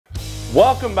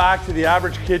Welcome back to The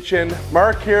Average Kitchen.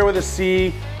 Mark here with a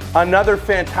C. Another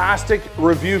fantastic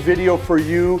review video for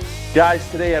you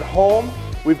guys today at home.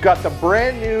 We've got the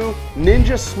brand new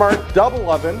Ninja Smart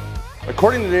Double Oven.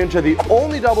 According to Ninja, the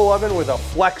only double oven with a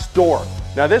FlexDoor.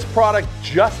 Now this product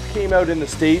just came out in the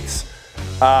States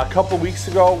a couple weeks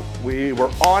ago. We were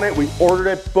on it, we ordered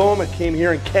it, boom, it came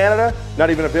here in Canada. Not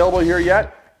even available here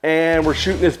yet. And we're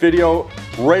shooting this video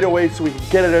right away so we can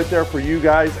get it out there for you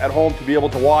guys at home to be able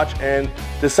to watch and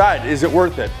decide, is it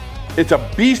worth it? It's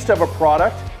a beast of a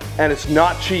product and it's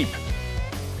not cheap.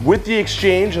 With the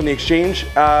exchange, and the exchange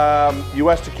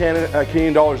US to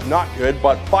Canadian dollars not good,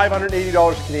 but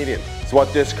 $580 Canadian is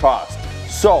what this costs.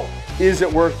 So, is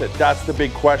it worth it? That's the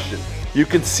big question. You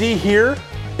can see here,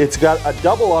 it's got a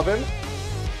double oven.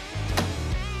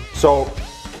 So,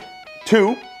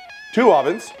 two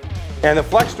ovens. And the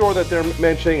FlexDoor that they're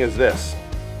mentioning is this.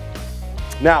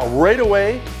 Now, right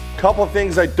away, a couple of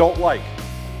things I don't like.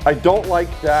 I don't like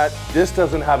that this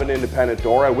doesn't have an independent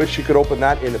door. I wish you could open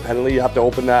that independently. You have to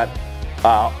open that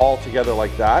all together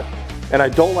like that. And I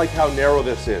don't like how narrow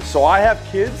this is. So I have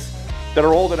kids that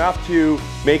are old enough to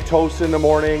make toast in the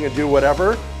morning and do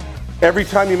whatever. Every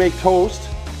time you make toast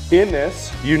in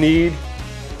this, you need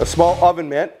a small oven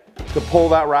mitt to pull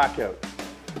that rack out.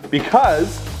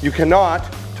 Because you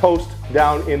cannot toast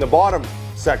down in the bottom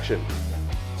section.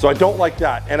 So I don't like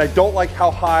that. And I don't like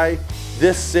how high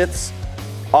this sits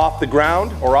off the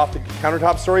ground, or off the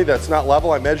countertop, sorry, that's not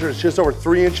level. I measured, it's just over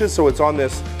 3 inches, so it's on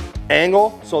this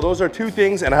angle. So those are two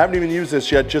things, and I haven't even used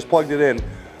this yet, just plugged it in.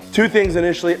 Two things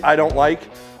initially I don't like,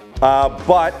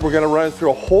 but we're gonna run through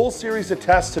a whole series of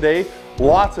tests today.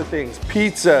 Lots of things,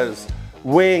 pizzas,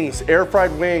 wings, air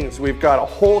fried wings. We've got a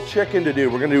whole chicken to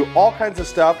do. We're gonna do all kinds of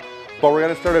stuff. But we're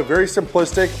gonna start it very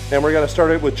simplistic, and we're gonna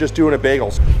start it with just doing a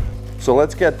bagel. So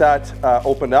let's get that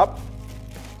opened up.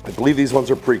 I believe these ones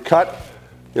are pre-cut.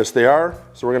 Yes, they are.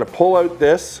 So we're gonna pull out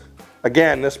this.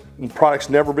 Again, this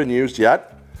product's never been used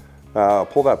yet.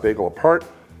 Pull that bagel apart.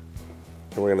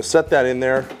 And we're gonna set that in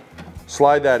there,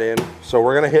 slide that in. So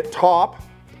we're gonna hit top,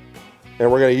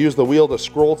 and we're gonna use the wheel to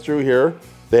scroll through here.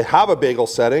 They have a bagel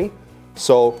setting,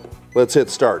 so let's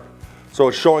hit start. So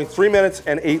it's showing 3 minutes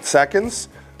and 8 seconds.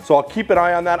 So I'll keep an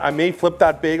eye on that. I may flip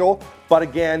that bagel, but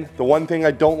again, the one thing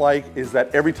I don't like is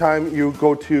that every time you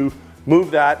go to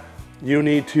move that, you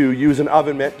need to use an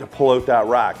oven mitt to pull out that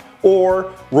rack,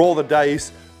 or roll the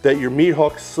dice that your meat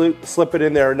hook, slip it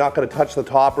in there, not gonna touch the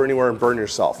top or anywhere and burn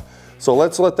yourself. So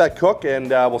let's let that cook, and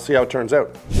we'll see how it turns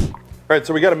out. All right,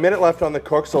 so we got a minute left on the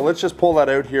cook, so let's just pull that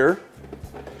out here.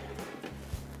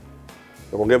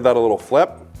 And we'll give that a little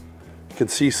flip. You can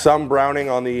see some browning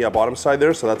on the bottom side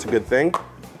there, so that's a good thing.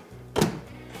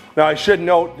 Now I should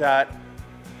note that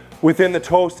within the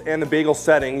toast and the bagel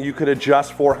setting, you could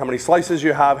adjust for how many slices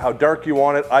you have, how dark you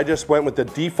want it. I just went with the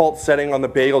default setting on the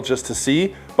bagel just to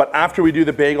see. But after we do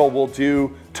the bagel, we'll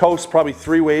do toast probably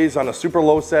 3 ways: on a super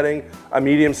low setting, a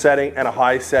medium setting, and a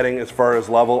high setting as far as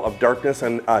level of darkness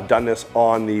and doneness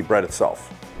on the bread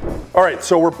itself. All right,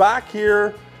 so we're back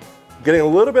here getting a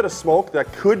little bit of smoke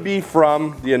that could be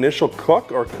from the initial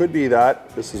cook, or could be that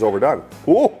this is overdone.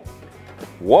 Ooh,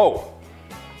 whoa.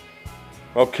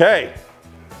 Okay,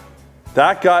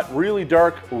 that got really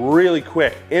dark really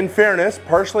quick. In fairness,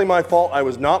 partially my fault. I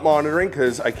was not monitoring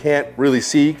because I can't really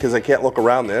see, because I can't look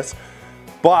around this.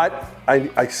 But I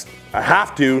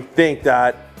have to think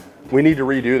that we need to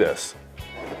redo this.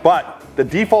 But the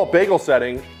default bagel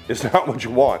setting is not what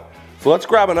you want. So let's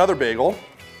grab another bagel.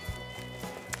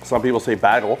 Some people say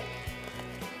bagel.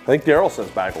 I think Daryl says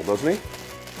bagel, doesn't he?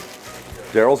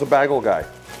 Daryl's a bagel guy.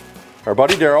 Our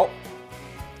buddy Daryl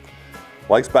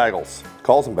likes bagels,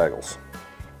 calls them bagels.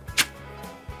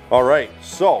 All right,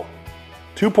 so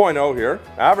 2.0 here,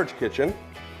 average kitchen.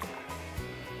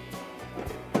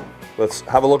 Let's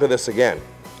have a look at this again.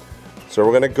 So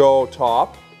we're gonna go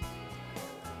top.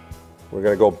 We're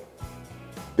gonna go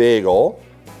bagel.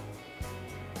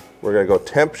 We're gonna go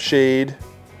temp shade.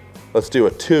 Let's do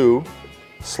a 2.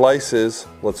 Slices,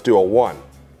 let's do a 1.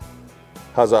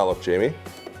 How's that look, Jamie?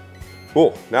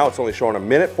 Cool, now it's only showing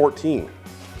 1:14.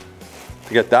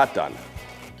 To get that done.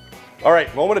 All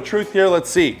right, moment of truth here, let's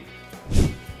see.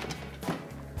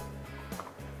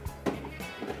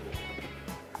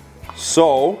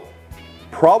 So,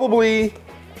 probably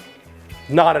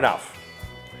not enough.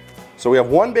 So we have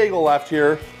 1 bagel left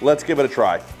here, let's give it a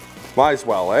try. Might as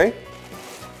well, eh?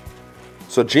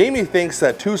 So Jamie thinks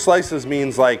that 2 slices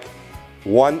means like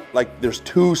there's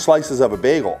 2 slices of a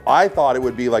bagel. I thought it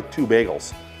would be like 2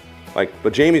 bagels.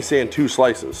 But Jamie's saying 2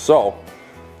 slices. So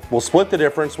we'll split the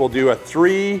difference. We'll do a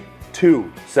 3-2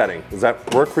 setting. Does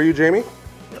that work for you, Jamie?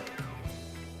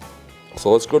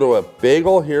 So let's go to a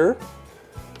bagel here.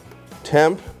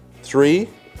 Temp 3,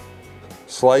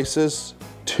 slices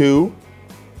 2.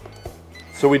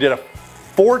 So we did a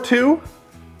 4-2,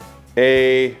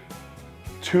 a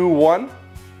 2-1,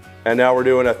 and now we're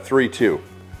doing a 3-2.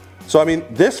 So I mean,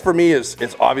 this for me is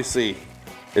obviously,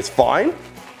 it's fine,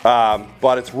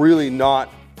 but it's really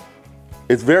not,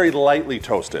 it's very lightly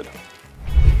toasted.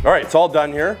 All right, it's all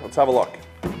done here. Let's have a look.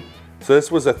 So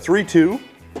this was a 3-2.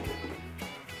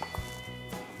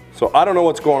 So I don't know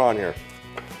what's going on here.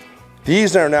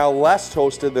 These are now less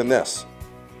toasted than this.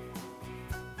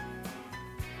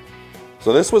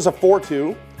 So this was a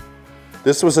 4-2,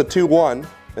 this was a 2-1,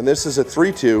 and this is a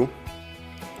 3-2,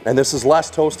 and this is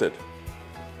less toasted.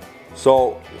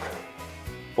 So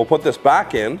we'll put this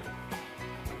back in.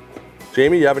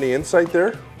 Jamie, you have any insight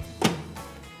there?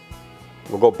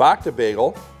 We'll go back to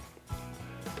bagel.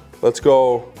 Let's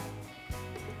go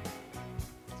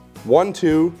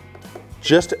 1-2,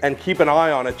 and keep an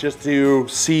eye on it just to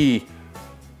see.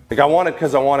 Like I want it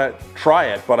because I want to try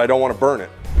it, but I don't want to burn it.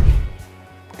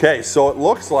 Okay, so it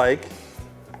looks like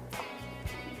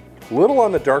a little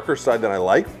on the darker side than I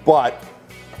like, but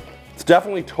it's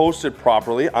definitely toasted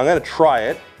properly. I'm gonna try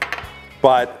it,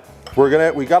 but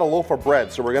we got a loaf of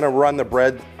bread, so we're gonna run the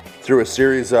bread through a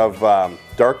series of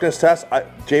darkness tests.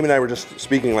 Jamie and I were just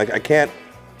speaking, like I can't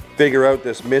figure out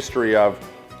this mystery of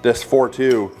this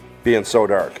 4-2 being so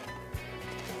dark.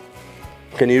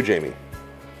 Can you, Jamie?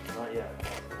 Not yet.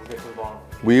 We'll get to the bottom.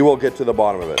 We will get to the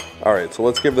bottom of it. All right, so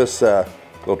let's give this a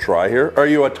little try here. Are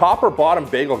you a top or bottom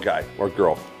bagel guy or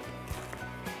girl?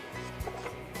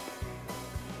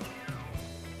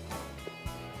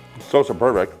 Toasted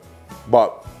perfect,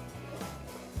 but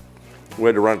we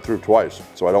had to run it through twice,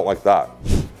 so I don't like that.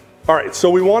 All right, so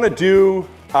we want to do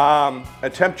a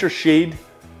temperature shade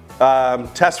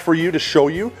test for you to show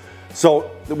you.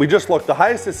 So we just looked, the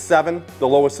highest is 7, the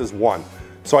lowest is 1.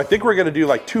 So I think we're gonna do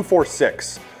like 2, 4,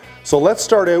 6. So let's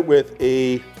start out with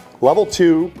a level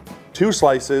 2, 2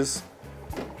 slices.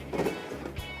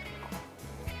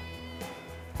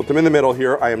 Put them in the middle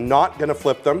here. I am not gonna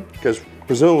flip them because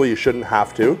presumably you shouldn't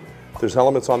have to. There's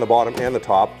elements on the bottom and the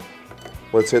top.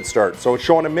 Let's hit start. So it's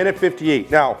showing 1:58.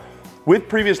 Now, with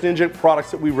previous Ninja products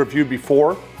that we reviewed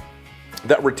before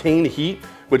that retain heat,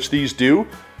 which these do,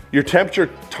 your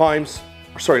temperature times,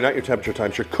 sorry, not your temperature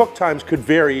times, your cook times could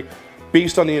vary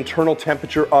based on the internal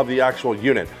temperature of the actual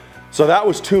unit. So that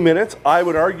was 2 minutes. I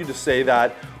would argue to say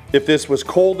that if this was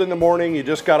cold in the morning, you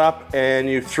just got up and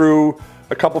you threw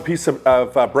a couple pieces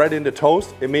of bread into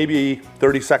toast, it may be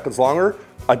 30 seconds longer.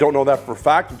 I don't know that for a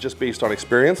fact, just based on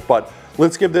experience, but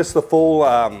let's give this the full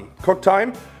cook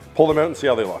time, pull them out and see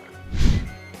how they look.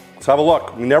 Let's have a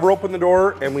look. We never opened the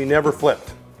door and we never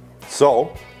flipped.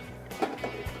 So,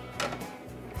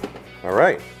 all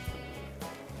right.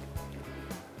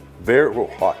 Very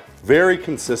hot, very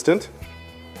consistent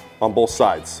on both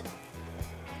sides.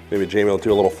 Maybe Jamie will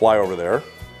do a little flyover there.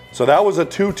 So that was a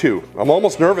 2-2. I'm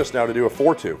almost nervous now to do a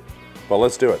 4-2, but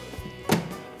let's do it.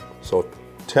 So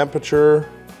temperature,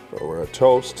 we're at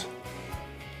toast,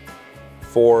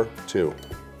 4-2.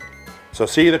 So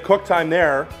see, the cook time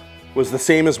there was the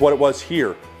same as what it was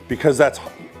here because that's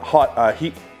hot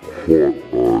heat.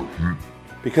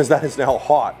 Because that is now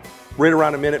hot, right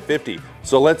around 1:50.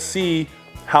 So let's see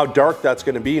how dark that's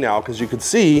going to be now, because you can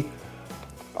see,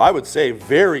 I would say,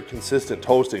 very consistent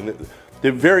toasting.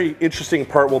 The very interesting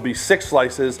part will be 6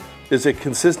 slices. Is it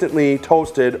consistently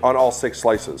toasted on all 6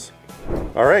 slices?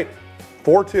 All right,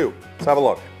 4-2. Let's have a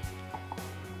look.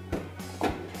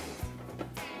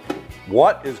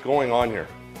 What is going on here?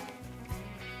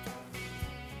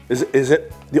 Is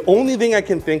it the only thing I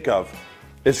can think of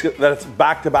is that it's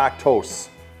back-to-back toasts?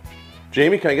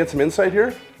 Jamie, can I get some insight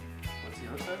here? What's the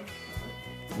other side?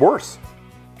 Worse.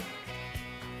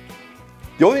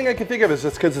 The only thing I can think of is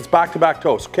it's because it's back-to-back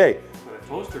toast. Okay. But a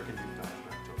toaster can do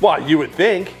back-to-back toast. Well, you would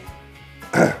think.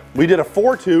 We did a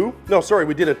 4-2. No, sorry,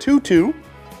 we did a 2-2.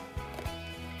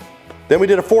 Then we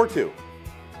did a 4-2.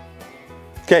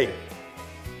 Okay.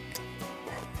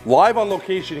 Live on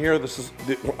location here. This is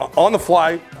on the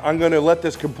fly. I'm going to let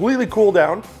this completely cool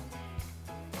down.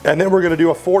 And then we're going to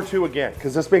do a 4-2 again,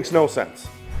 because this makes no sense.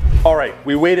 All right,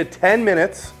 we waited 10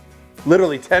 minutes,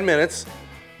 literally 10 minutes.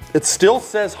 It still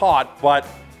says hot, but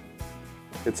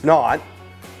it's not.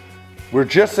 We're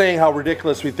just saying how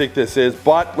ridiculous we think this is,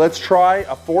 but let's try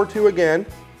a 4-2 again.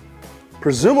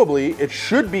 Presumably, it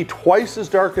should be twice as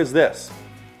dark as this.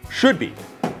 Should be.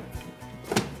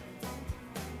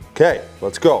 Okay,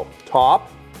 let's go.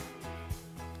 Top,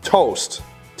 toast,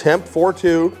 temp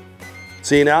 4-2.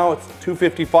 See, now it's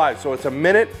 2:55, so it's 1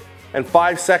 minute and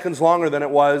 5 seconds longer than it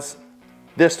was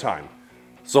this time.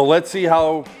 So let's see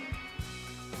how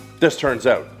this turns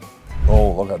out.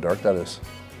 Oh, look how dark that is.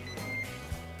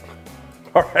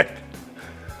 All right.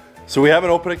 So we haven't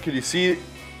opened it. Can you see,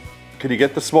 can you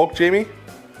get the smoke, Jamie?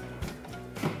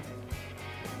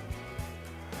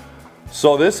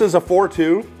 So this is a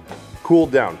 4.2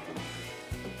 cooled down.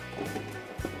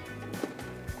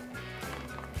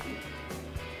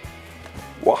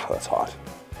 Wow, that's hot.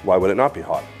 Why would it not be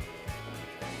hot?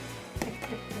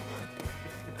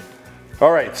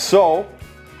 All right, so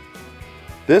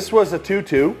this was a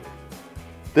 2.2.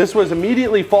 This was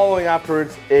immediately following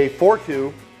afterwards a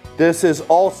 4.2. This is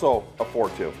also a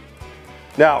 4.2.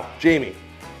 Now, Jamie,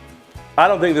 I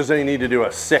don't think there's any need to do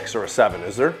a 6 or a 7,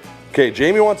 is there? Okay,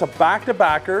 Jamie wants a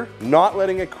back-to-backer, not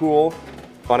letting it cool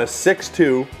on a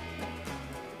 6.2.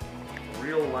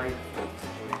 Real life.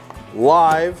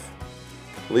 Live,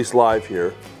 at least live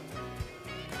here.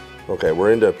 Okay,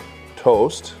 we're into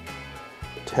toast,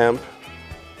 temp,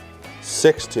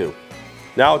 6.2.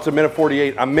 Now it's a minute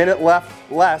 48, a minute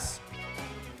less,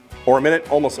 or a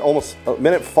minute, almost a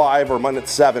minute 5 or minute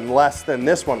 7 less than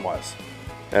this one was.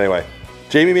 Anyway,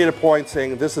 Jamie made a point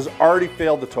saying this has already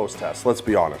failed the toast test, let's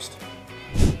be honest.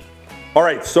 All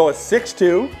right, so a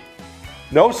 6.2,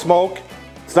 no smoke,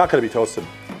 it's not gonna be toasted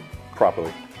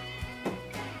properly.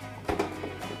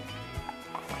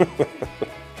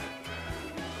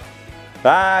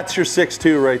 That's your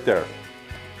 6.2 right there.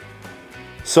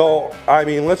 So, I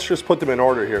mean, let's just put them in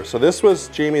order here. So this was,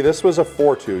 Jamie, this was a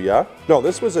 4.2, yeah? No,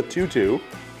 this was a 2.2.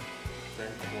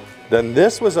 Then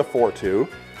this was a 4.2.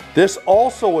 This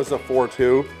also was a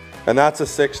 4.2, and that's a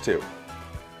 6.2.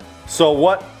 So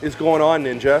what is going on,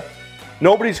 Ninja?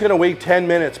 Nobody's gonna wait 10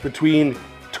 minutes between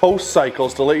toast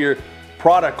cycles to let your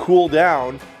product cool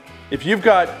down. If you've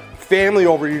got family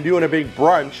over, you're doing a big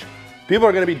brunch, people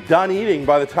are gonna be done eating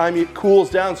by the time it cools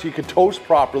down so you can toast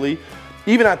properly.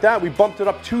 Even at that, we bumped it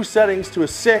up 2 settings to a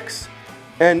 6,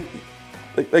 and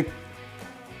like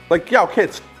yeah, okay,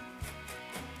 it's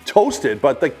toasted,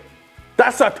 but like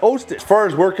that's not toasted. As far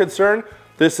as we're concerned,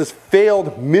 this has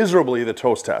failed miserably, the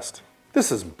toast test.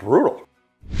 This is brutal.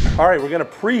 All right, we're gonna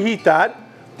preheat that.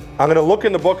 I'm gonna look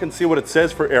in the book and see what it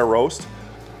says for air roast,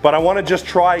 but I wanna just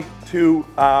try to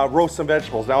roast some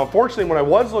vegetables. Now, unfortunately, when I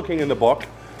was looking in the book,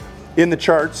 in the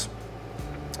charts,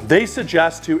 they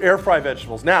suggest to air fry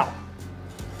vegetables. Now,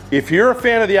 if you're a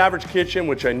fan of The Average Kitchen,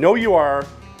 which I know you are,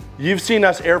 you've seen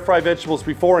us air fry vegetables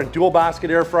before in dual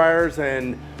basket air fryers,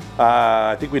 and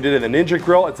I think we did it in the Ninja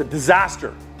Grill. It's a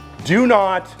disaster. Do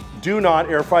not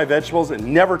air fry vegetables. It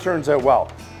never turns out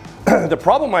well. The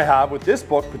problem I have with this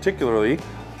book particularly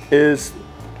is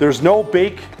there's no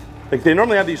bake. Like, they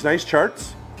normally have these nice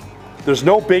charts. There's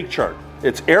no bake chart.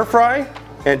 It's air fry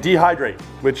and dehydrate,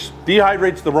 which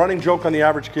dehydrates the running joke on The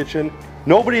Average Kitchen.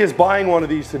 Nobody is buying one of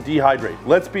these to dehydrate.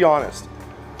 Let's be honest.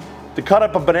 To cut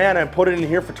up a banana and put it in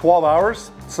here for 12 hours,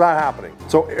 it's not happening.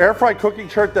 So air fry cooking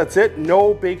chart, that's it,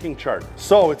 no baking chart.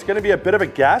 So it's gonna be a bit of a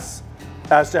guess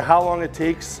as to how long it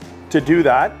takes to do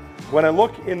that. When I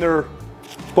look in their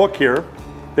book here,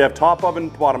 they have top oven,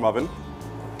 bottom oven.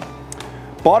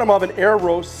 Bottom oven air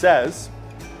roast says,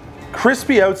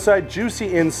 crispy outside,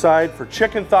 juicy inside for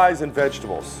chicken thighs and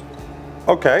vegetables.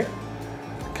 Okay.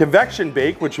 Convection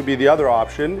bake, which would be the other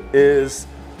option, is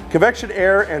convection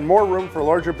air and more room for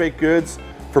larger baked goods,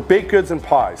 for baked goods and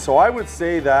pies. So I would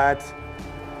say that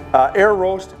air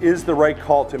roast is the right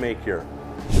call to make here.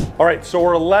 All right, so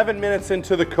we're 11 minutes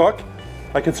into the cook.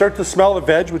 I can start to smell the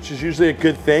veg, which is usually a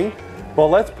good thing. Well,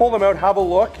 let's pull them out, have a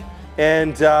look,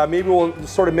 and maybe we'll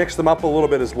sort of mix them up a little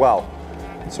bit as well.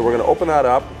 So we're gonna open that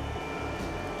up.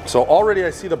 So already I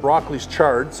see the broccoli's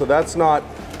charred, so that's not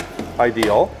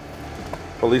ideal.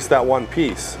 At least that one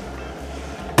piece.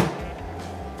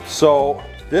 So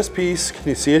this piece, can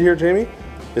you see it here, Jamie?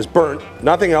 Is burnt.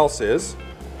 Nothing else is.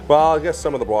 Well, I guess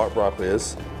some of the broccoli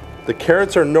is. The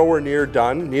carrots are nowhere near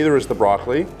done. Neither is the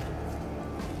broccoli.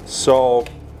 So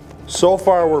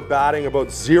far we're batting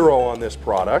about 0 on this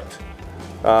product.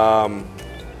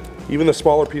 Even the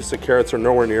smaller pieces of carrots are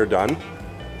nowhere near done.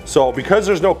 So because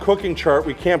there's no cooking chart,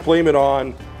 we can't blame it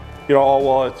on, you know, oh,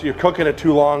 well, you're cooking it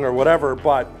too long or whatever,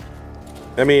 but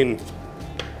I mean,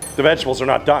 the vegetables are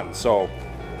not done, so,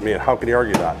 I mean, how can you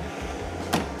argue that?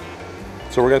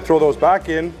 So we're gonna throw those back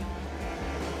in.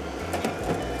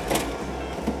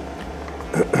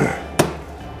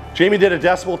 Jamie did a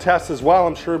decibel test as well.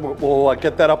 I'm sure we'll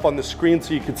get that up on the screen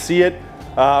so you can see it.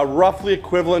 Roughly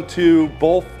equivalent to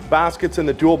both baskets in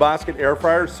the dual basket air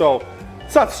fryer, so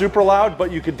it's not super loud,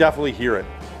 but you could definitely hear it.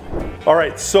 All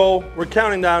right, so we're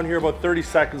counting down here, about 30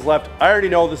 seconds left. I already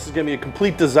know this is gonna be a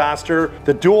complete disaster.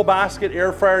 The dual basket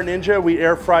air fryer Ninja, we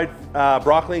air fried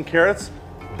broccoli and carrots.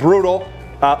 Brutal.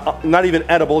 not even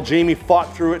edible. Jamie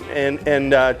fought through it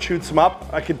and chewed some up.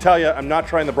 I can tell you, I'm not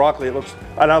trying the broccoli. It looks,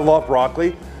 and I love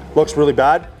broccoli, looks really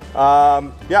bad.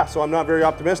 Yeah, so I'm not very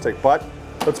optimistic, but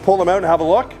let's pull them out and have a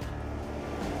look.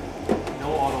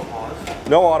 No auto pause.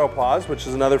 No auto pause, which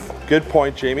is another good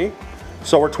point, Jamie.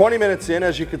 So we're 20 minutes in.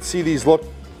 As you can see, these look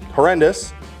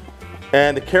horrendous,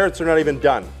 and the carrots are not even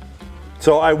done.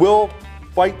 So I will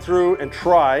fight through and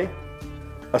try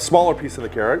a smaller piece of the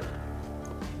carrot.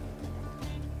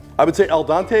 I would say al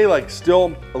dente, like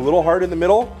still a little hard in the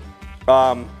middle,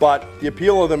 but the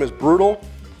appeal of them is brutal.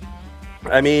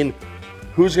 I mean,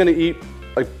 who's gonna eat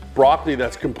like broccoli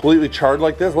that's completely charred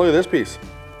like this? Look at this piece.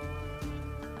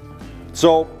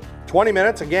 So 20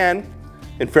 minutes, again,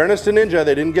 in fairness to Ninja,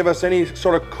 they didn't give us any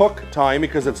sort of cook time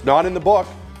because it's not in the book,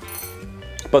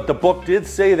 but the book did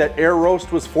say that air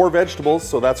roast was 4 vegetables,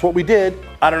 so that's what we did.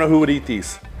 I don't know who would eat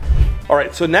these. All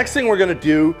right, so next thing we're gonna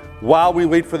do while we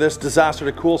wait for this disaster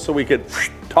to cool so we could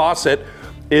toss it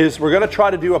is we're gonna try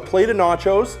to do a plate of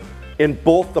nachos in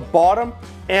both the bottom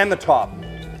and the top.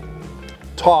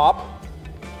 Top,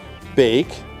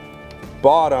 bake,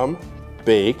 bottom,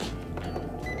 bake.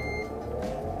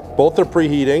 Both are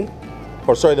preheating.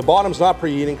 Or sorry, the bottom's not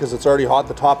preheating because it's already hot,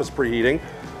 the top is preheating.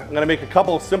 I'm gonna make a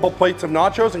couple of simple plates of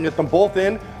nachos and get them both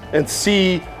in and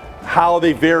see how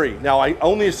they vary. Now I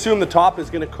only assume the top is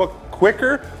gonna cook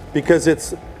quicker because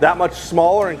it's that much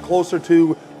smaller and closer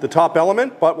to the top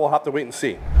element, but we'll have to wait and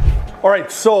see. All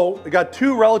right, so I got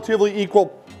 2 relatively equal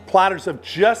platters of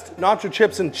just nacho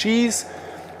chips and cheese.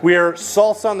 We're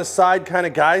salsa on the side kind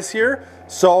of guys here.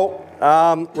 So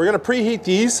we're gonna preheat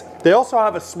these. They also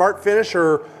have a smart finish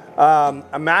or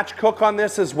a match cook on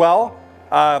this as well.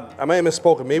 I may have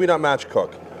misspoken, maybe not match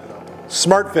cook.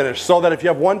 Smart finish, so that if you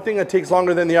have one thing that takes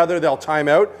longer than the other, they'll time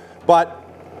out. But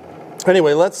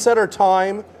anyway, let's set our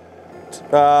time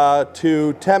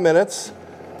to 10 minutes,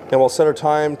 and we'll set our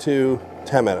time to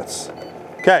 10 minutes.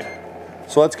 Okay,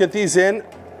 so let's get these in.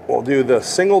 We'll do the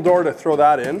single door to throw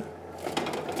that in,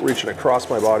 reaching across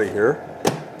my body here,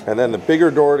 and then the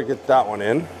bigger door to get that one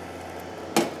in.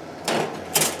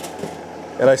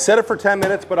 And I set it for 10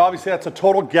 minutes, but obviously that's a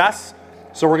total guess.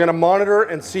 So we're gonna monitor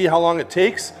and see how long it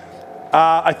takes.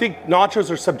 I think nachos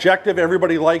are subjective.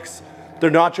 Everybody likes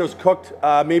their nachos cooked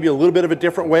maybe a little bit of a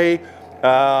different way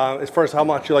as far as how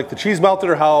much you like the cheese melted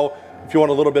or how, if you want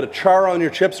a little bit of char on your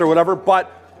chips or whatever.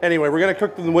 But anyway, we're gonna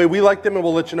cook them the way we like them and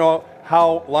we'll let you know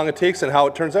how long it takes and how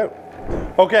it turns out.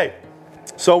 Okay,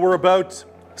 so we're about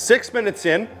 6 minutes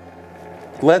in.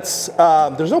 Let's,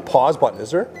 there's no pause button,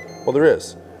 is there? Well, there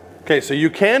is. Okay, so you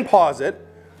can pause it,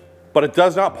 but it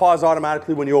does not pause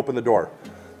automatically when you open the door.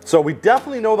 So we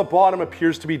definitely know the bottom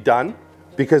appears to be done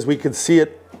because we can see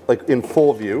it like in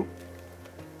full view.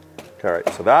 All right,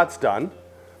 so that's done.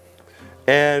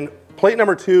 And plate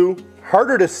number 2,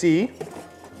 harder to see.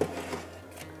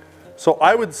 So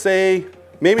I would say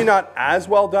maybe not as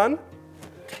well done,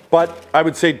 but I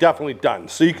would say definitely done.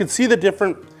 So you can see the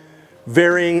different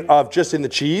varying of just in the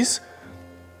cheese.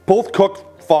 Both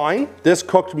cooked fine, this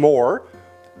cooked more,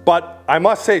 but I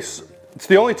must say it's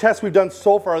the only test we've done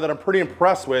so far that I'm pretty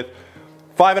impressed with.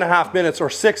 5.5 minutes or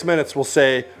 6 minutes, we'll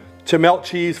say, to melt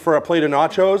cheese for a plate of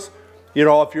nachos. You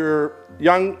know, if you're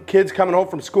young kids coming home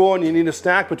from school and you need a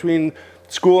snack between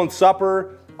school and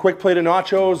supper, quick plate of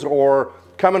nachos, or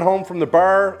coming home from the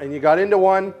bar and you got into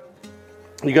one,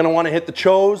 you're gonna wanna hit the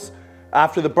chos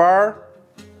after the bar,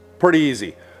 pretty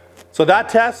easy. So that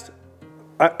test,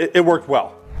 it worked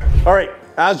well. All right,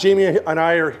 as Jamie and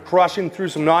I are crushing through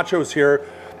some nachos here,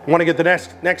 I wanna get the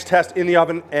next test in the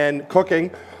oven and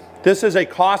cooking. This is a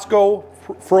Costco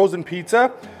frozen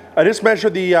pizza. I just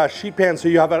measured the sheet pan so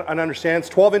you have an understanding. It's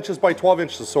 12 inches by 12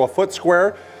 inches, so a foot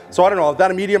square. So I don't know, is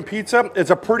that a medium pizza?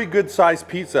 It's a pretty good sized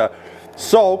pizza.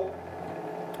 So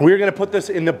we're gonna put this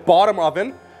in the bottom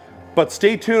oven, but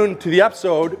stay tuned to the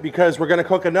episode because we're gonna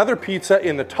cook another pizza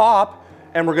in the top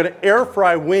and we're gonna air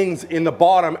fry wings in the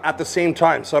bottom at the same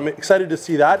time. So I'm excited to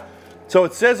see that. So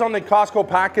it says on the Costco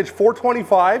package,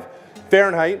 425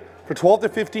 Fahrenheit for 12 to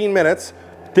 15 minutes.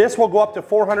 This will go up to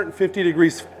 450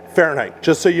 degrees Fahrenheit,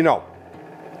 just so you know.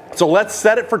 So let's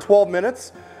set it for 12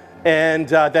 minutes and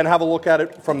then have a look at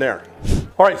it from there.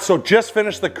 All right, so just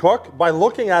finished the cook. By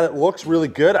looking at it, looks really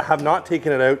good. I have not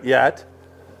taken it out yet.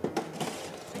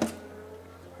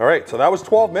 All right, so that was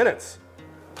 12 minutes.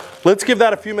 Let's give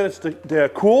that a few minutes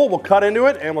to cool. We'll cut into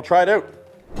it and we'll try it out.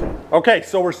 Okay,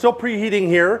 so we're still preheating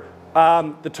here,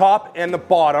 the top and the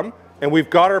bottom, and we've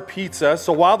got our pizza.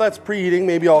 So while that's preheating,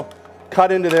 maybe I'll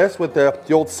cut into this with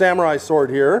the old samurai sword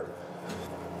here.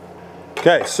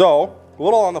 Okay, so a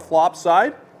little on the flop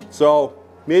side. So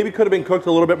maybe could have been cooked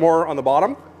a little bit more on the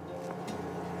bottom.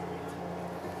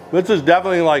 This is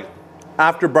definitely like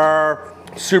after bar,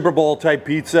 Super Bowl type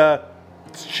pizza.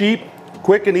 It's cheap,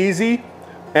 quick and easy,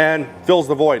 and fills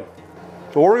the void.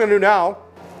 So what we're gonna do now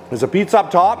is a pizza up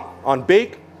top on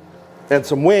bake and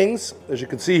some wings, as you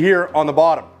can see here on the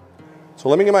bottom. So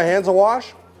let me get my hands a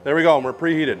wash. There we go, and we're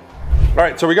preheated. All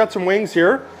right, so we got some wings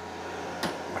here.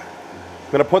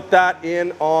 I'm gonna put that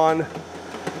in on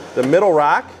the middle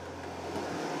rack,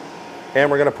 and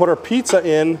we're gonna put our pizza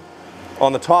in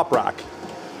on the top rack.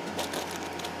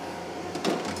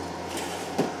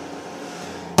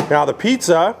 Now the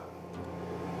pizza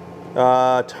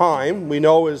time we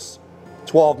know is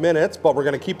 12 minutes, but we're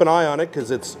gonna keep an eye on it because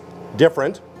it's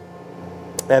different.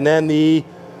 And then the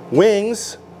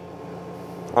wings,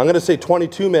 I'm gonna say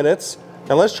 22 minutes.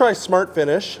 And let's try Smart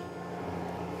Finish.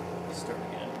 Start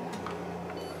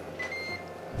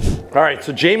again. All right,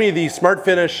 so Jamie, the Smart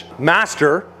Finish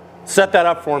master, set that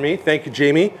up for me. Thank you,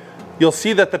 Jamie. You'll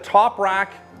see that the top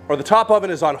rack, or the top oven,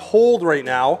 is on hold right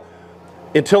now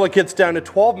until it gets down to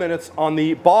 12 minutes on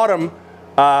the bottom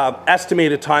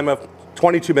estimated time of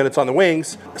 22 minutes on the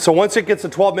wings. So once it gets to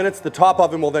 12 minutes, the top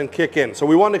oven will then kick in. So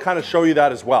we wanted to kind of show you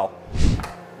that as well.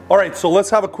 All right, so let's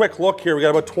have a quick look here. We got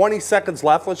about 20 seconds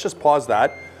left. Let's just pause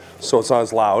that so it's not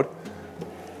as loud.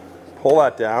 Pull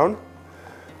that down.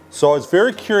 So I was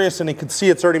very curious, and you can see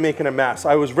it's already making a mess.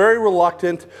 I was very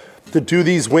reluctant to do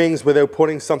these wings without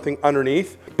putting something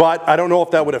underneath, but I don't know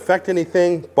if that would affect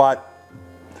anything, but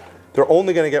they're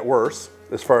only gonna get worse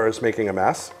as far as making a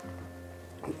mess.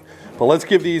 But let's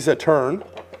give these a turn.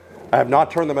 I have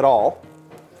not turned them at all.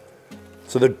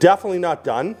 So they're definitely not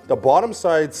done. The bottom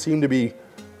sides seem to be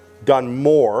done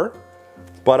more,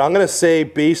 but I'm gonna say,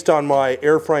 based on my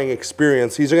air frying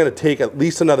experience, these are gonna take at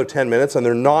least another 10 minutes, and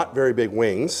they're not very big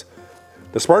wings.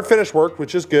 The Smart Finish worked,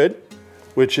 which is good,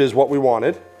 which is what we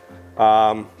wanted.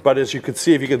 But as you can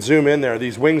see, if you could zoom in there,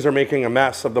 these wings are making a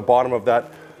mess of the bottom of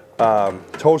that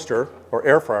toaster or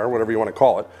air fryer, whatever you wanna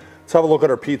call it. Let's have a look at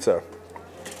our pizza.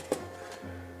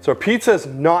 So our pizza is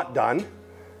not done.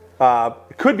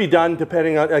 It could be done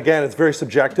depending on, again, it's very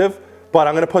subjective, but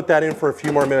I'm gonna put that in for a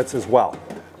few more minutes as well.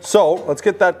 So let's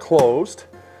get that closed.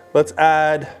 Let's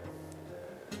add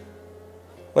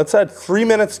 3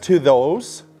 minutes to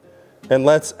those, and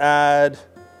let's add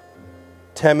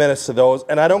 10 minutes to those.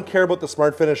 And I don't care about the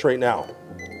Smart Finish right now.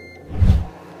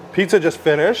 Pizza just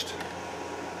finished.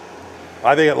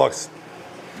 I think it looks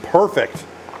perfect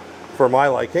for my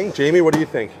liking. Jamie, what do you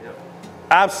think? Yep.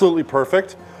 Absolutely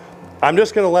perfect. I'm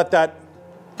just gonna let that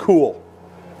cool.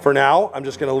 For now, I'm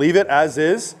just gonna leave it as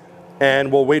is,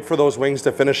 and we'll wait for those wings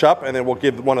to finish up, and then we'll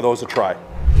give one of those a try.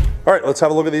 All right, let's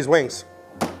have a look at these wings.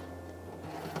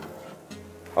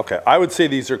 Okay, I would say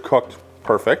these are cooked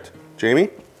perfect. Jamie,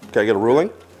 can I get a ruling?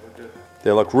 Okay.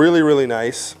 They look really, really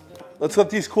nice. Let's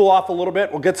let these cool off a little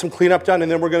bit. We'll get some cleanup done,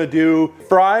 and then we're gonna do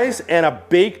fries and a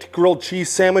baked grilled cheese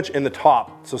sandwich in the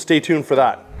top. So stay tuned for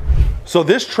that. So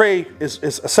this tray is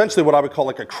essentially what I would call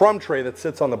like a crumb tray that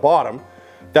sits on the bottom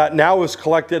that now has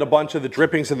collected a bunch of the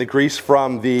drippings and the grease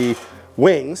from the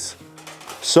wings.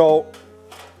 So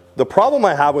the problem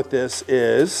I have with this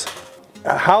is,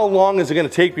 how long is it gonna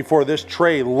take before this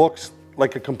tray looks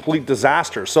like a complete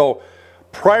disaster? So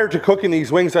prior to cooking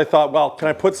these wings, I thought, well, can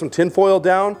I put some tin foil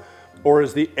down? Or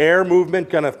is the air movement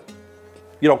gonna,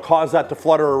 cause that to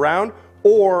flutter around?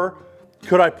 Or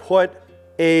could I put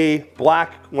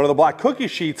one of the black cookie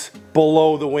sheets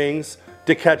below the wings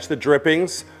to catch the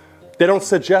drippings? They don't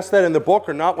suggest that in the book,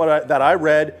 or not that I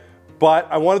read, but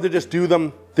I wanted to just do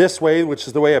them this way, which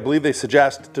is the way I believe they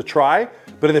suggest to try.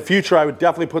 But in the future, I would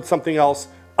definitely put something else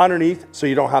underneath so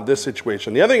you don't have this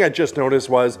situation. The other thing I just noticed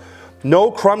was no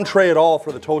crumb tray at all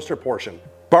for the toaster portion.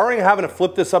 Barring having to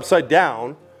flip this upside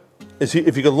down, if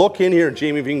you could look in here,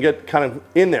 Jamie, if you can get kind of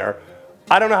in there,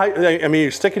 I don't know how, I mean,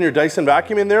 you're sticking your Dyson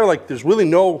vacuum in there, like there's really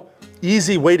no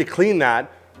easy way to clean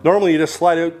that. Normally you just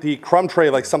slide out the crumb tray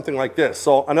like something like this.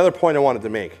 So another point I wanted to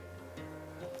make.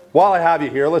 While I have you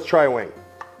here, let's try a wing.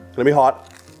 It's gonna be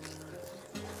hot.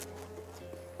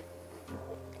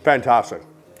 Fantastic.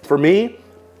 For me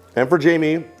and for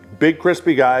Jamie, big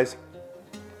crispy guys,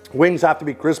 wings have to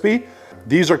be crispy.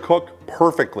 These are cooked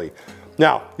perfectly.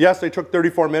 Now, yes, they took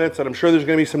 34 minutes, and I'm sure there's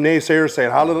gonna be some naysayers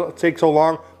saying, how did it take so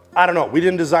long? I don't know, we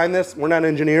didn't design this, we're not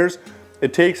engineers.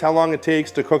 It takes how long it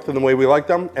takes to cook them the way we like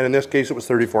them, and in this case, it was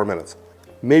 34 minutes.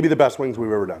 Maybe the best wings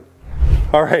we've ever done.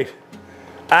 All right,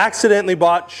 accidentally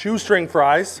bought shoestring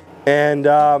fries, and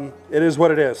it is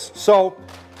what it is. So,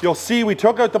 you'll see we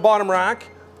took out the bottom rack,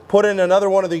 put in another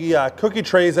one of the cookie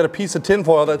trays and a piece of tin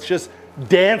foil that's just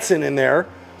dancing in there,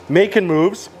 making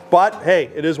moves, but hey,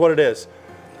 it is what it is.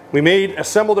 We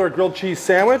assembled our grilled cheese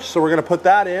sandwich, so we're gonna put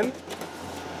that in.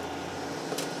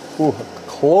 Ooh,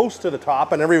 close to the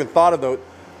top. I never even thought about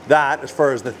that as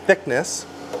far as the thickness.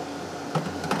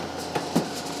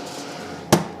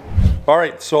 All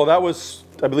right, so that was,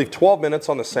 I believe, 12 minutes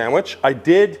on the sandwich. I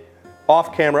did,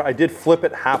 off camera, I did flip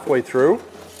it halfway through.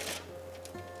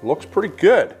 Looks pretty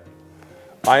good.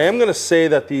 I am gonna say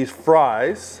that these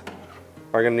fries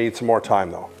are gonna need some more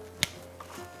time though.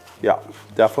 Yeah,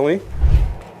 definitely.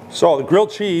 So the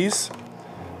grilled cheese,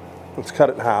 let's cut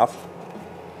it in half.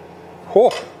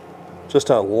 Oh, just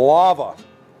a lava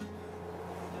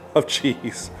of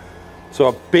cheese. So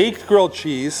a baked grilled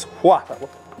cheese. Wow.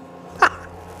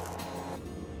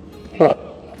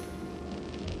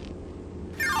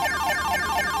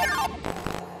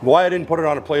 Why I didn't put it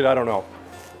on a plate, I don't know.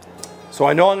 So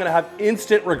I know I'm gonna have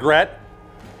instant regret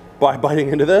by biting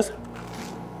into this.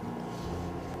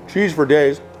 Cheese for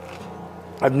days.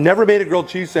 I've never made a grilled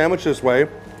cheese sandwich this way,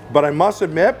 but I must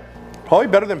admit, probably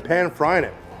better than pan frying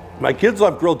it. My kids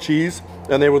love grilled cheese,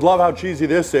 and they would love how cheesy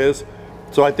this is.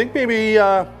 So I think maybe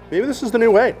this is the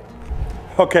new way.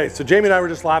 Okay, so Jamie and I were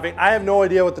just laughing. I have no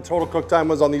idea what the total cook time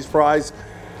was on these fries.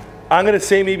 I'm gonna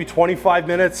say maybe 25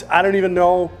 minutes. I don't even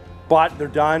know, but they're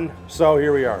done, so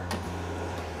here we are.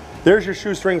 There's your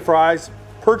shoestring fries,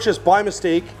 purchased by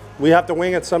mistake. We have to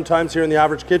wing it sometimes here in the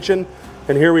Average Kitchen,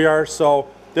 and here we are. So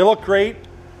they look great.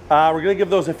 We're gonna give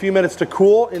those a few minutes to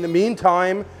cool. In the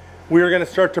meantime, we are gonna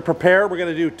start to prepare. We're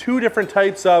gonna do 2 different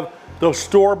types of those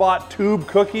store-bought tube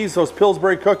cookies, those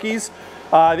Pillsbury cookies.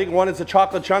 I think one is a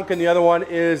chocolate chunk and the other one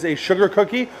is a sugar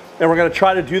cookie. And we're gonna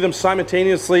try to do them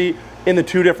simultaneously in the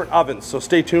 2 different ovens. So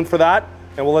stay tuned for that,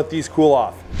 and we'll let these cool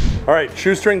off. All right,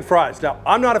 shoestring fries. Now,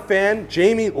 I'm not a fan.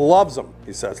 Jamie loves them,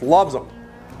 he says, loves them.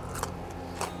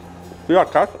 You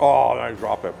got cut? Oh, I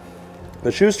dropped it.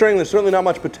 The shoestring, there's certainly not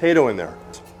much potato in there.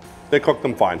 They cook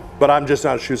them fine, but I'm just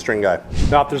not a shoestring guy.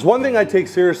 Now, if there's one thing I take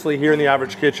seriously here in the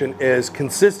Average Kitchen is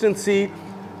consistency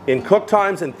in cook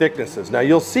times and thicknesses. Now,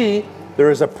 you'll see there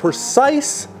is a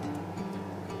precise,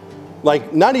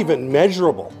 like not even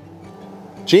measurable.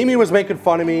 Jamie was making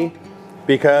fun of me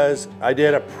because I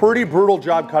did a pretty brutal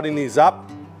job cutting these up.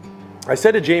 I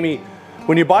said to Jamie,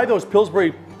 when you buy those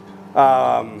Pillsbury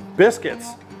biscuits,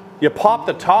 you pop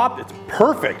the top, it's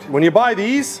perfect. When you buy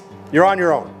these, you're on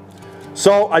your own.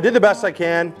 So I did the best I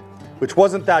can, which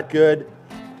wasn't that good,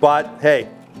 but hey,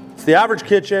 it's the Average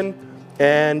Kitchen,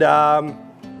 and I'm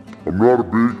not a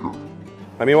baker.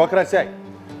 I mean, what can I say?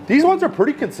 These ones are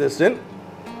pretty consistent.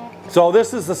 So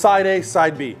this is the side A,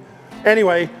 side B.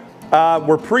 Anyway,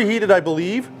 we're preheated, I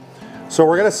believe. So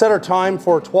we're gonna set our time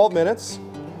for 12 minutes,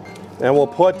 and we'll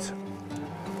put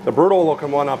the brutal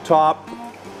looking one up top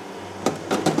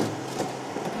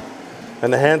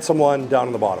and the handsome one down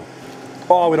on the bottom.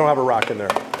 Oh, we don't have a rack in there.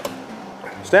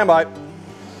 Stand by.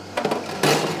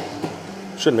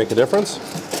 Shouldn't make a difference.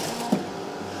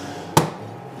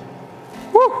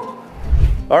 Woo!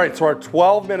 All right, so our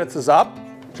 12 minutes is up.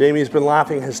 Jamie's been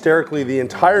laughing hysterically the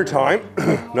entire time.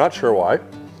 Not sure why.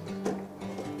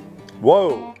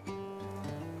 Whoa.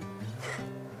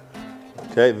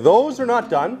 Okay, those are not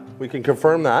done. We can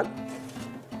confirm that.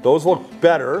 Those look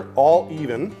better, all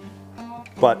even,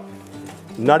 but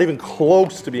not even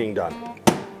close to being done.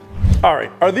 All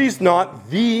right, are these not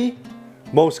the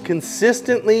most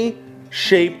consistently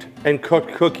shaped and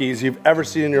cooked cookies you've ever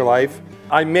seen in your life?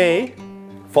 I may,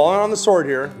 falling on the sword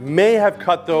here, may have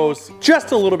cut those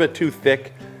just a little bit too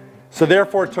thick, so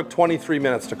therefore it took 23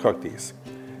 minutes to cook these.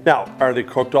 Now, are they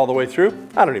cooked all the way through?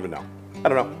 I don't even know. I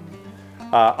don't know.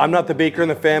 I'm not the baker in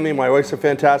the family. My wife's a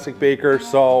fantastic baker,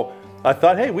 so I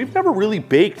thought, hey, we've never really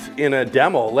baked in a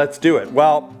demo. Let's do it.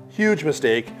 Well, huge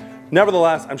mistake.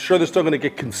 Nevertheless, I'm sure they're still gonna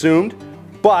get consumed,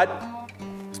 but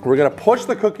we're gonna push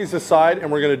the cookies aside and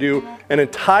we're gonna do an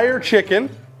entire chicken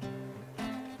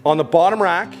on the bottom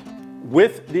rack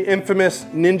with the infamous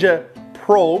Ninja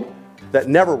probe that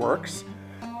never works.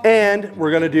 And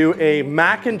we're gonna do a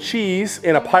mac and cheese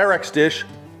in a Pyrex dish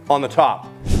on the top.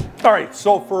 All right,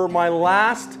 so for my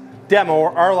last demo,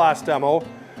 or our last demo,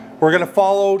 we're gonna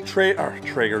follow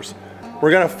Traeger's.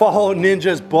 We're gonna follow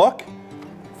Ninja's book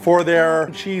for their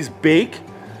cheese bake.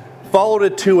 Followed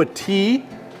it to a T.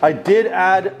 I did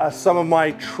add some of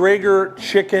my Traeger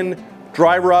chicken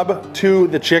dry rub to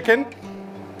the chicken.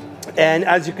 And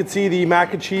as you can see, the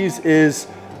mac and cheese is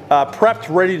prepped,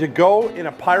 ready to go in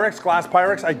a Pyrex, glass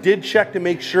Pyrex. I did check to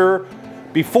make sure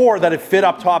before that it fit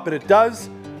up top, and it does.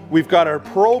 We've got our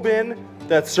probe in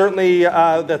that's certainly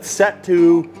that's set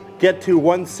to get to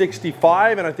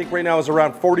 165, and I think right now is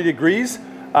around 40 degrees.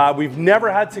 We've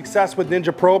never had success with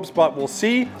Ninja probes, but we'll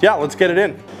see. Yeah, let's get it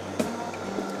in.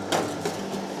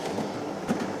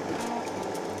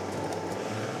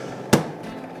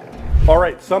 All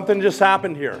right, something just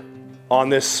happened here. On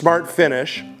this smart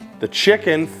finish, the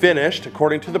chicken finished,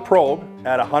 according to the probe,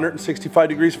 at 165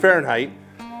 degrees Fahrenheit,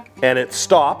 and it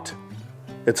stopped.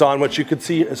 It's on what you can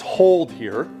see as hold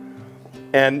here.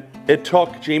 And it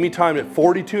took, Jamie timed it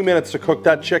 42 minutes to cook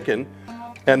that chicken.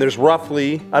 And there's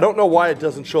roughly, I don't know why it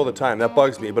doesn't show the time, that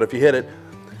bugs me, but if you hit it,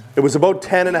 it was about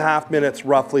 10.5 minutes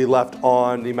roughly left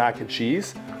on the mac and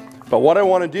cheese. But what I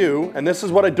want to do, and this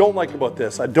is what I don't like about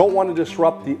this, I don't want to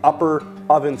disrupt the upper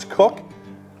oven's cook,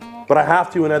 but I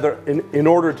have to in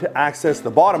order to access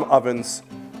the bottom oven's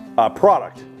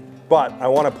product. But I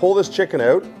want to pull this chicken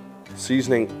out,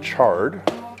 seasoning charred,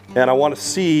 and I want to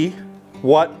see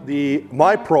what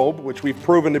my probe, which we've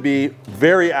proven to be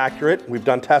very accurate, we've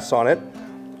done tests on it.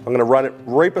 I'm going to run it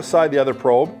right beside the other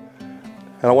probe,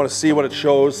 and I want to see what it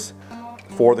shows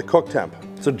for the cook temp.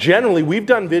 So generally, we've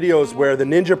done videos where the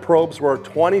Ninja probes were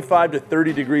 25 to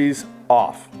 30 degrees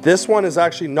off. This one is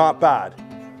actually not bad.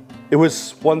 It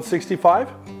was 165,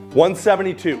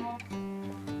 172.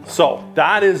 So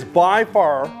that is by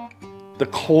far the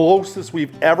closest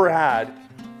we've ever had,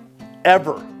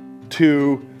 ever,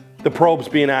 to the probes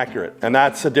being accurate. And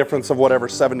that's a difference of whatever,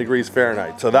 7 degrees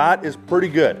Fahrenheit. So that is pretty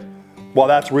good. Well,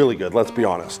 that's really good, let's be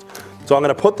honest. So I'm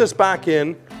gonna put this back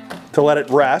in to let it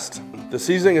rest. The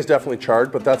seasoning is definitely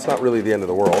charred, but that's not really the end of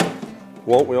the world.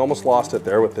 Well, we almost lost it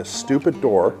there with this stupid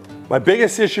door. My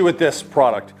biggest issue with this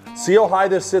product, see how high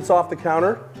this sits off the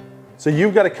counter? So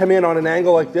you've got to come in on an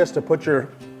angle like this to put your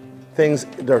things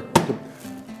there.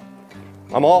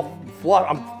 I'm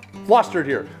flustered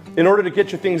here in order to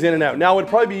get your things in and out. Now, it'd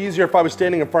probably be easier if I was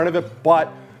standing in front of it,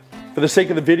 but for the sake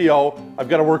of the video, I've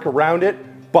got to work around it,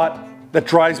 but that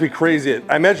drives me crazy.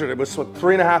 I measured it, it was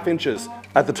 3.5 inches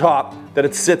at the top, that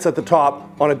it sits at the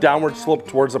top on a downward slope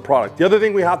towards the product. The other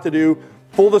thing we have to do,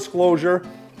 full disclosure,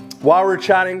 while we're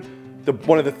chatting,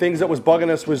 one of the things that was bugging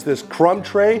us was this crumb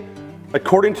tray.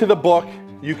 According to the book,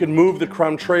 you can move the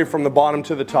crumb tray from the bottom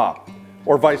to the top,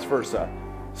 or vice versa.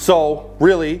 So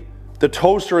really, the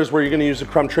toaster is where you're gonna use the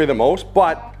crumb tray the most,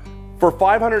 but for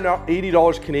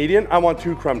 $580 Canadian, I want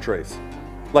 2 crumb trays.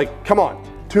 Like, come on,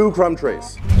 2 crumb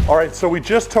trays. All right, so we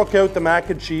just took out the mac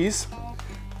and cheese.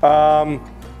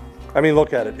 I mean,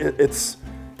 look at it.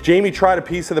 Jamie tried a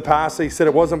piece of the pasta. He said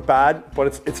it wasn't bad,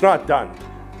 but it's not done.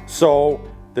 So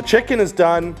the chicken is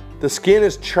done. The skin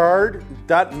is charred.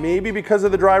 That may be because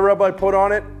of the dry rub I put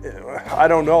on it. I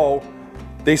don't know.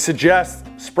 They suggest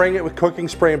spraying it with cooking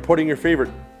spray and putting your favorite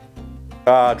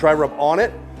dry rub on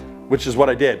it, which is what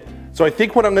I did. So I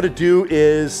think what I'm gonna do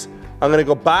is I'm gonna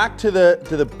go back to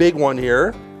the big one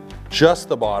here, just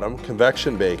the bottom,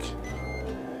 convection bake.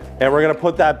 And we're gonna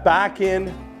put that back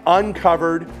in,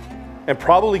 uncovered, and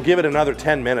probably give it another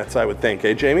 10 minutes, I would think,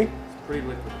 eh, Jamie? It's pretty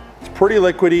liquid. It's pretty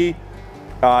liquidy.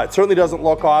 It certainly doesn't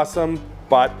look awesome,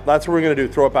 but that's what we're gonna do,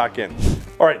 throw it back in.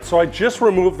 All right, so I just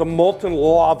removed the molten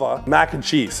lava mac and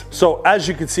cheese. So as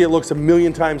you can see, it looks a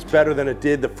million times better than it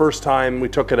did the first time we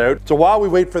took it out. So while we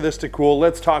wait for this to cool,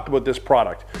 let's talk about this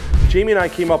product. Jamie and I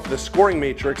came up with a scoring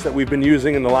matrix that we've been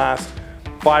using in the last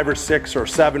 5 or 6 or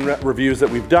 7 reviews that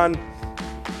we've done,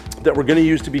 that we're gonna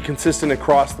use to be consistent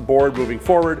across the board moving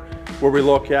forward, where we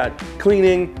look at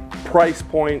cleaning, price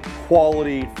point,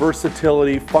 quality,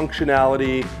 versatility,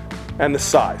 functionality, and the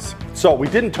size. So we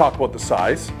didn't talk about the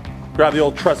size. Grab the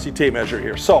old trusty tape measure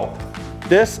here. So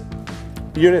this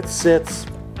unit sits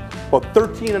about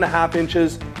 13.5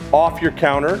 inches off your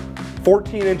counter,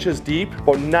 14 inches deep,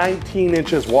 about 19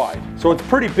 inches wide. So it's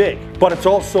pretty big, but it's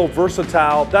also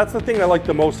versatile. That's the thing I like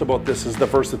the most about this, is the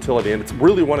versatility. And it's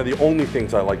really one of the only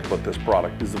things I like about this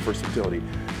product, is the versatility.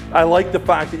 I like the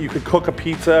fact that you could cook a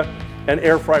pizza and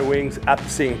air fry wings at the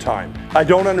same time. I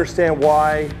don't understand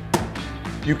why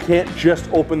you can't just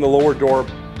open the lower door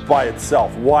by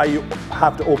itself, why you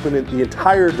have to open it, the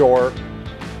entire door.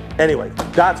 Anyway,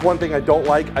 that's one thing I don't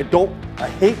like. I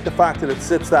hate the fact that it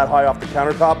sits that high off the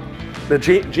countertop. Now,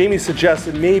 Jamie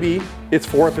suggested maybe it's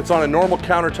for if it's on a normal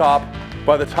countertop,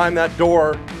 by the time that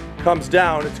door comes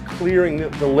down, it's clearing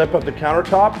the lip of the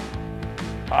countertop.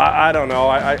 I don't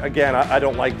know, again, I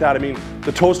don't like that. I mean,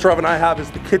 the toaster oven I have is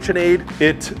the KitchenAid.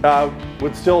 It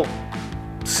would still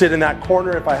sit in that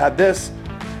corner if I had this.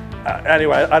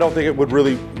 Anyway, I don't think it would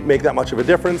really make that much of a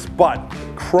difference, but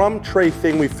crumb tray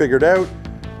thing we figured out,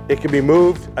 it can be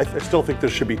moved. I still think there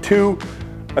should be 2.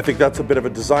 I think that's a bit of a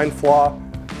design flaw.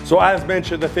 So as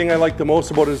mentioned, the thing I like the most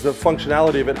about it is the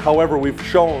functionality of it. However, we've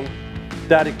shown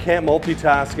that it can't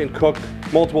multitask and cook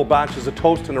multiple batches of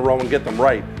toast in a row and get them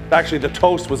right. Actually, the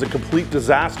toast was a complete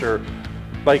disaster.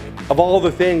 Like, of all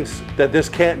the things that this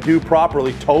can't do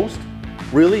properly, toast,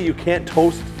 really, you can't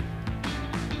toast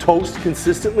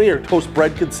consistently or toast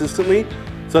bread consistently.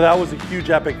 So that was a huge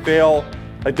epic fail.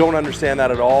 I don't understand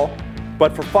that at all.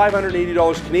 But for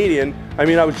 $580 Canadian, I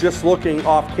mean, I was just looking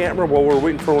off camera while we were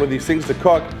waiting for one of these things to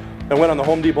cook. I went on the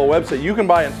Home Depot website. You can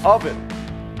buy an oven,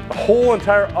 a whole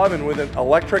entire oven with an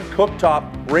electric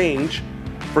cooktop range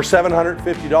for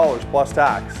 $750 plus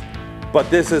tax.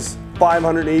 But this is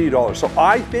 $580. So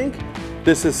I think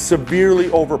this is severely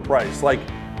overpriced. Like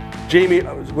Jamie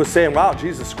was saying, wow,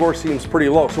 geez, the score seems pretty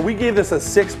low. So we gave this a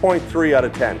 6.3 out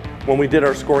of 10 when we did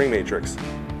our scoring matrix.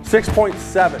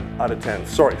 6.7 out of 10,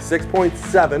 sorry,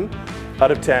 6.7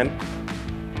 out of 10.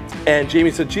 And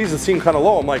Jamie said, geez, it seemed kind of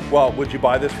low. I'm like, well, would you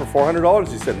buy this for $400?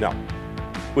 He said, no.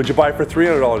 Would you buy it for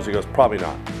 $300? He goes, probably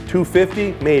not.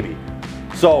 $250, maybe.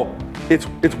 So it's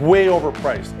way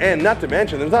overpriced. And not to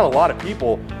mention, there's not a lot of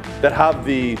people that have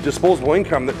the disposable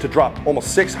income to drop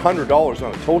almost $600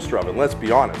 on a toaster oven, let's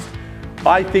be honest.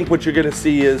 I think what you're gonna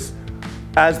see is,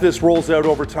 as this rolls out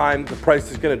over time, the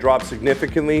price is gonna drop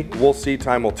significantly. We'll see,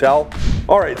 time will tell.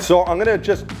 All right, so I'm gonna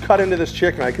just cut into this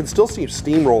chicken. I can still see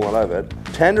steam rolling out of it.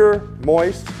 Tender,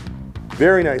 moist,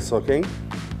 very nice looking,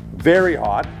 very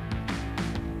hot.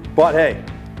 But hey,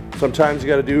 sometimes you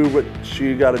gotta do what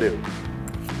you gotta do.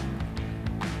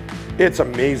 It's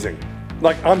amazing,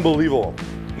 like unbelievable,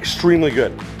 extremely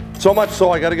good. So much so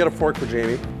I gotta get a fork for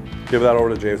Jamie. Give that over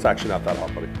to Jamie. It's actually not that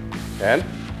hot, buddy. And?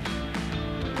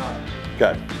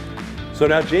 Okay. So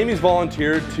now Jamie's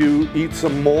volunteered to eat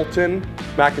some molten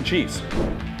mac and cheese.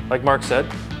 Like Mark said,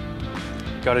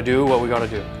 gotta do what we gotta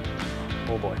do.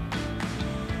 Oh boy.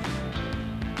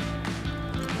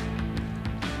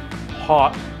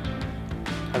 Hot.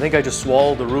 I think I just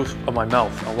swallowed the roof of my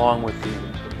mouth along with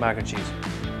the mac and cheese.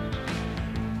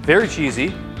 Very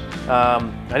cheesy. I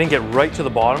didn't get right to the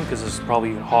bottom because it's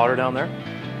probably even hotter down there.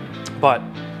 But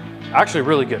actually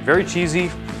really good. Very cheesy.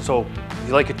 So if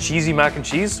you like a cheesy mac and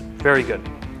cheese, very good.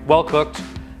 Well cooked.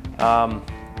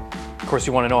 Of course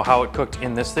you want to know how it cooked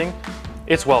in this thing.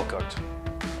 It's well cooked.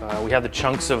 We had the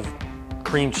chunks of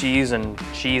cream cheese and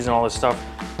all this stuff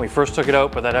when we first took it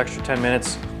out, but that extra 10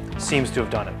 minutes seems to have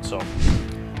done it. So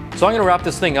I'm gonna wrap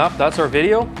this thing up. That's our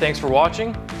video. Thanks for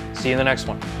watching. See you in the next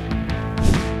one.